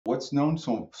what's known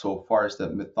so far is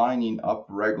that methionine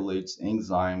upregulates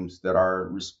enzymes that are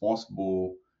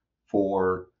responsible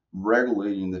for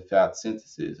regulating the fat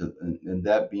synthesis, and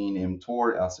that being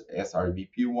mTOR,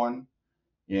 SRBP1.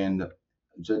 And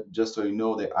just so you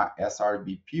know, the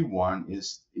SRBP1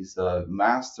 is a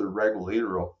master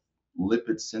regulator of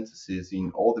lipid synthesis in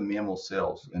all the mammal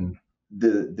cells. And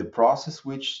the process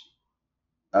which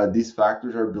these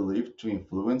factors are believed to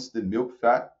influence the milk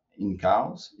fat in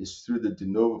cows is through the de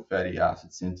novo fatty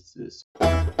acid synthesis.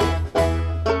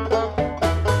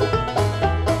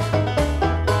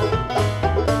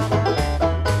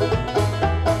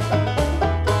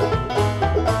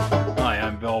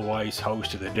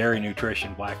 Host of the Dairy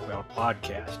Nutrition Blackbelt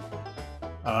Podcast.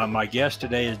 My guest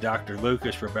today is Dr.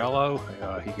 Lucas Rebelo.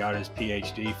 He got his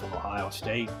PhD from Ohio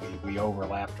State. We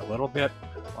overlapped a little bit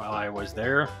while I was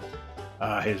there.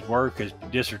 His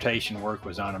dissertation work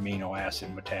was on amino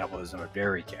acid metabolism of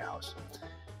dairy cows.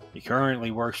 He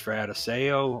currently works for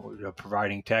Adiseo,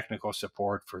 providing technical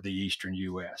support for the Eastern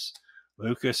U.S.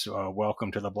 Lucas,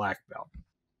 welcome to the Black Belt.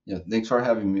 Yeah, thanks for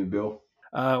having me, Bill.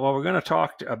 What we're going to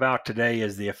talk about today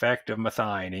is the effect of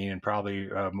methionine, and probably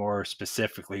more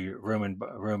specifically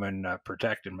rumen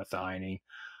protected methionine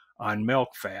on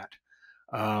milk fat.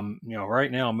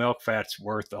 Right now milk fat's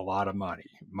worth a lot of money,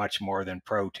 much more than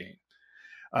protein.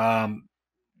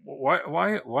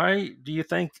 Why do you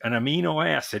think an amino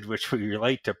acid, which we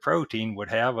relate to protein, would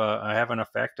have an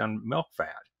effect on milk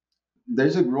fat?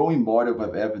 There's a growing body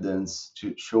of evidence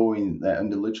showing that in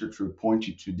the literature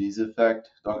pointing to this effect,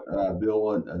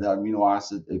 Bill, the amino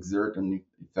acid exert an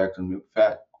effect on milk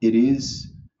fat. It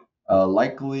is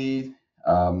likely,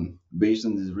 based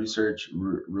on this research,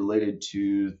 related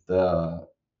to the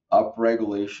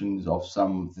upregulations of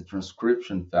some of the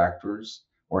transcription factors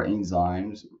or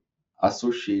enzymes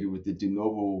associated with the de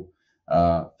novo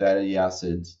fatty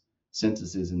acids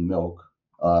synthesis in milk,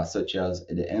 such as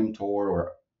the mTOR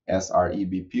or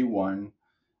SREBP1,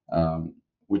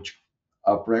 which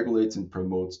upregulates and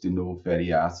promotes de novo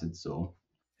fatty acids.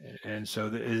 So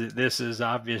this is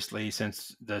obviously,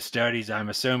 since the studies I'm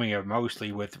assuming are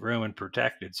mostly with rumen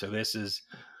protected, so this is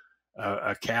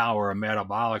a cow or a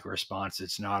metabolic response.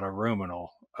 It's not a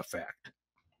ruminal effect.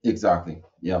 Exactly.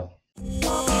 Yeah.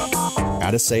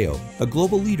 Adiseo, a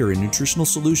global leader in nutritional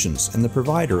solutions and the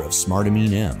provider of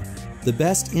SmartAmine M, the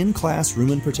best in-class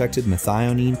rumen-protected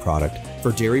methionine product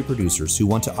for dairy producers who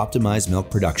want to optimize milk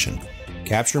production,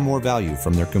 capture more value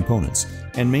from their components,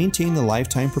 and maintain the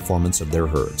lifetime performance of their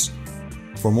herds.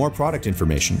 For more product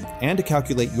information and to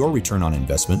calculate your return on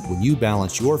investment when you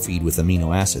balance your feed with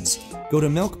amino acids, go to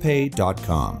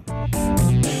milkpay.com.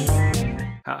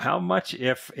 How much,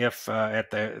 if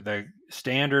at the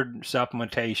standard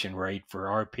supplementation rate for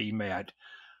RP Med,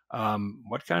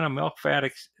 what kind of milk fat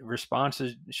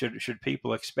responses should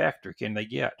people expect, or can they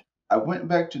get? I went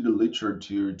back to the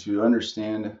literature to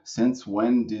understand since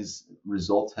when these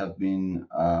results have been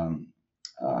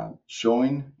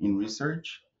showing in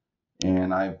research,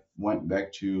 and I went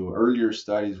back to earlier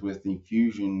studies with the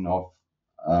infusion of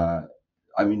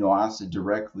amino acid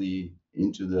directly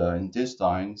into the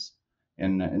intestines,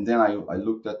 and then I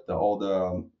looked at all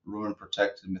the rumen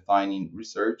protected methionine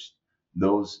research,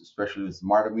 those especially the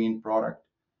SmartAmine product,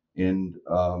 and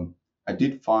I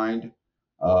did find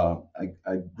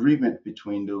agreement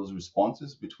between those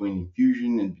responses, between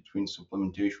infusion and between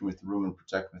supplementation with rumen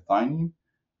protected methionine,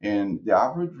 and the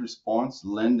average response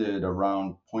landed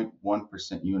around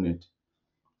 0.1% unit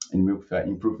in milk fat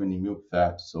improvement in milk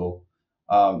fat. So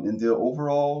in the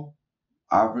overall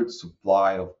average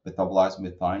supply of metabolized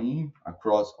methionine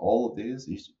across all of these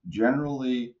is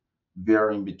generally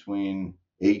varying between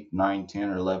 8, 9, 10,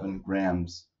 or 11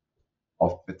 grams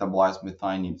of metabolized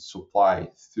methionine supply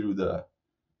through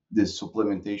this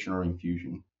supplementation or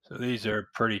infusion. So these are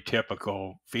pretty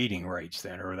typical feeding rates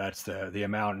then, or that's the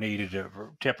amount needed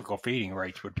typical feeding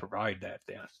rates would provide that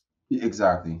then.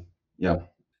 Exactly. Yeah.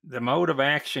 The mode of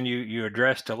action you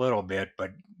addressed a little bit,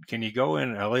 but can you go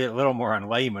in a little more on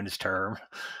layman's term?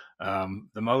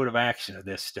 The mode of action of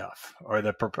this stuff, or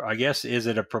I guess, is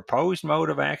it a proposed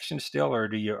mode of action still, or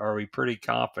are we pretty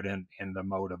confident in the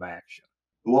mode of action?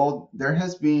 Well, there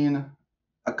has been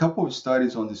a couple of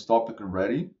studies on this topic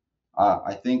already.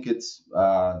 I think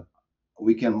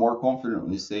we can more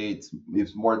confidently say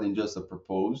it's more than just a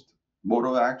proposed mode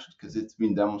of action, because it's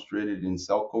been demonstrated in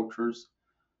cell cultures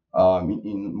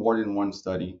in more than one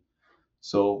study.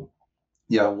 So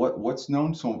yeah, what's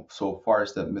known so far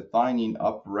is that methionine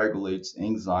upregulates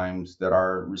enzymes that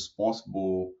are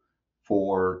responsible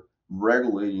for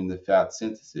regulating the fat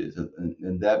synthesis,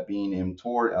 and that being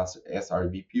mTOR,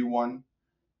 SRBP1.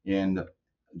 And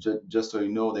just so you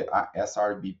know, the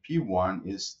SRBP1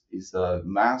 is a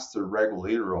master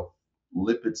regulator of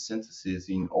lipid synthesis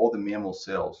in all the mammal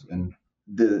cells, and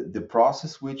the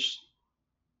process which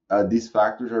these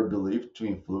factors are believed to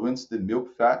influence the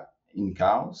milk fat in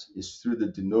cows is through the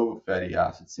de novo fatty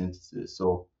acid synthesis.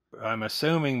 So I'm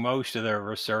assuming most of their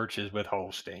research is with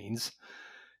Holsteins.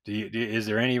 Is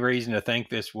there any reason to think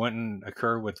this wouldn't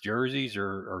occur with Jerseys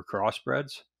or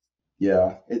crossbreds?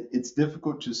 yeah, it's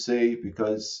difficult to say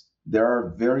because there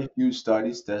are very few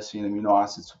studies testing amino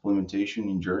acid supplementation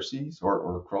in jerseys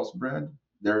or crossbred.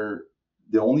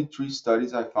 The only 3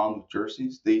 studies I found with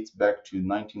jerseys dates back to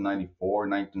 1994,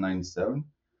 1997,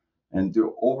 and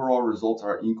the overall results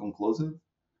are inconclusive.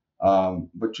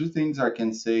 But 2 things I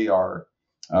can say are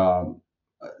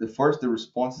the first, the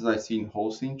responses I see in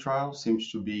Holstein trials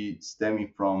seems to be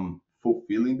stemming from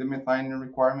fulfilling the methionine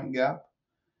requirement gap.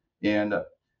 And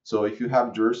so if you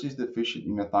have jerseys deficient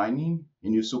in methionine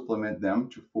and you supplement them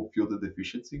to fulfill the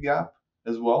deficiency gap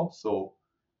as well, so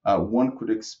one could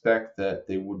expect that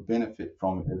they would benefit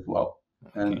from it as well.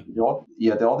 And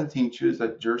the other thing too is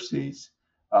that jerseys,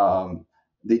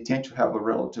 they tend to have a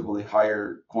relatively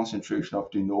higher concentration of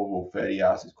de novo fatty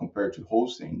acids compared to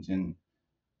Holsteins,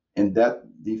 and that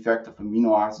the effect of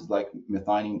amino acids like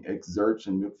methionine exerts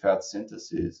and milk fat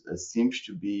synthesis seems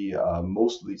to be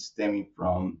mostly stemming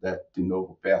from that de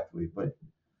novo pathway.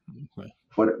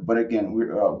 But again,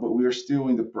 we're still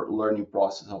in the learning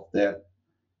process of that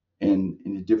and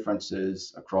in the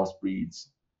differences across breeds.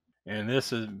 And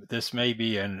this may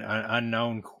be an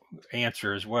unknown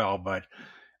answer as well, but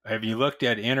have you looked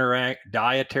at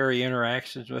dietary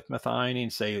interactions with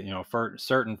methionine? Say, for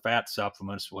certain fat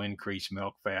supplements will increase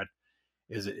milk fat.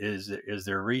 Is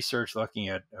there research looking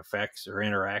at effects or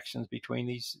interactions between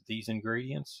these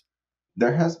ingredients?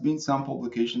 There has been some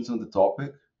publications on the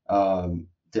topic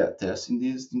that testing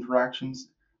these interactions,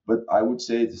 but I would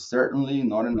say it's certainly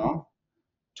not enough.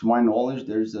 To my knowledge,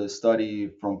 there's a study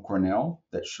from Cornell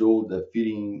that showed that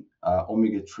feeding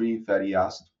omega-3 fatty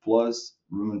acid plus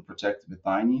rumen protected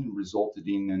methionine resulted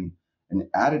in an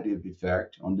additive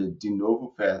effect on the de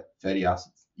novo fatty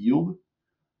acid yield.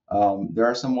 There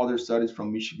are some other studies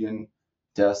from Michigan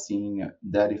testing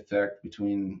that effect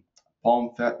between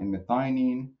palm fat and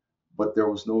methionine, but there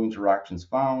was no interactions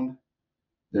found.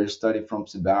 There's a study from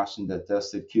Sebastian that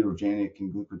tested ketogenic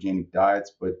and glucogenic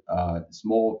diets, but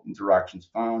small interactions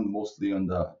found, mostly on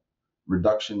the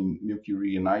reduction in milky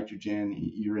urea nitrogen,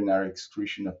 urinary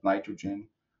excretion of nitrogen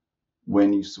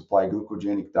when you supply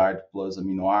glucogenic diet plus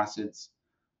amino acids.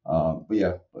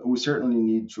 But we certainly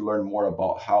need to learn more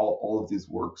about how all of this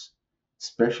works,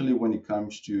 especially when it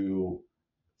comes to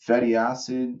fatty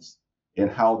acids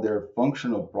and how their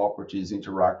functional properties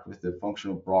interact with the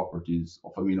functional properties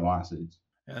of amino acids.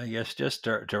 I guess just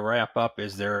to wrap up,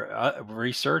 is there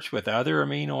research with other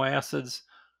amino acids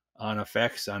on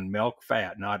effects on milk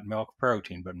fat, not milk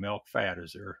protein, but milk fat?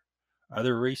 Is there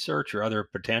other research or other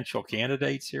potential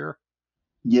candidates here?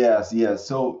 Yes.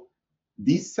 So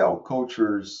these cell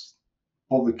cultures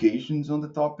publications on the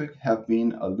topic have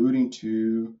been alluding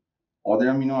to other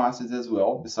amino acids as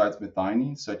well, besides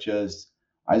methionine, such as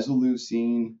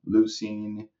isoleucine,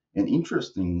 leucine, and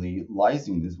interestingly,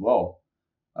 lysine as well.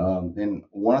 And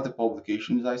one of the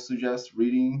publications I suggest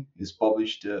reading is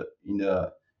published in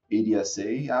the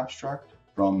ADSA abstract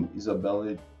from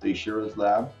Isabella Teixeira's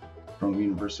lab from the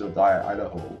University of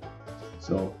Idaho.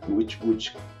 So,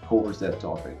 which covers that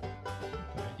topic.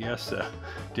 Yes,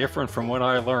 different from what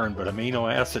I learned, but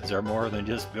amino acids are more than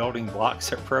just building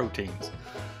blocks of proteins.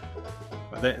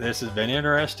 This has been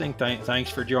interesting. Thanks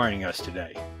for joining us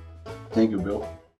today. Thank you, Bill.